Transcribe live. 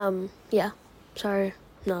Yeah, sorry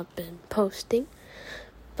not been posting,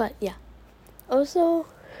 but yeah. Also,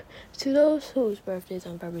 to those whose birthdays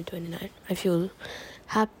on February 29th, I feel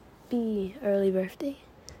happy early birthday.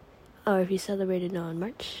 Or if you celebrated on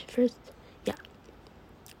March 1st, yeah.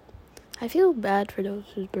 I feel bad for those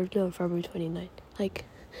whose birthday on February 29th. Like,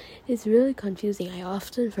 it's really confusing. I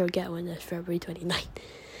often forget when it's February 29th.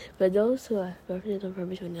 But those who have birthdays on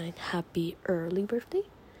February 29th, happy early birthday.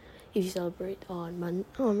 If you celebrate on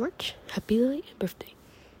March, happy late birthday.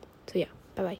 So yeah.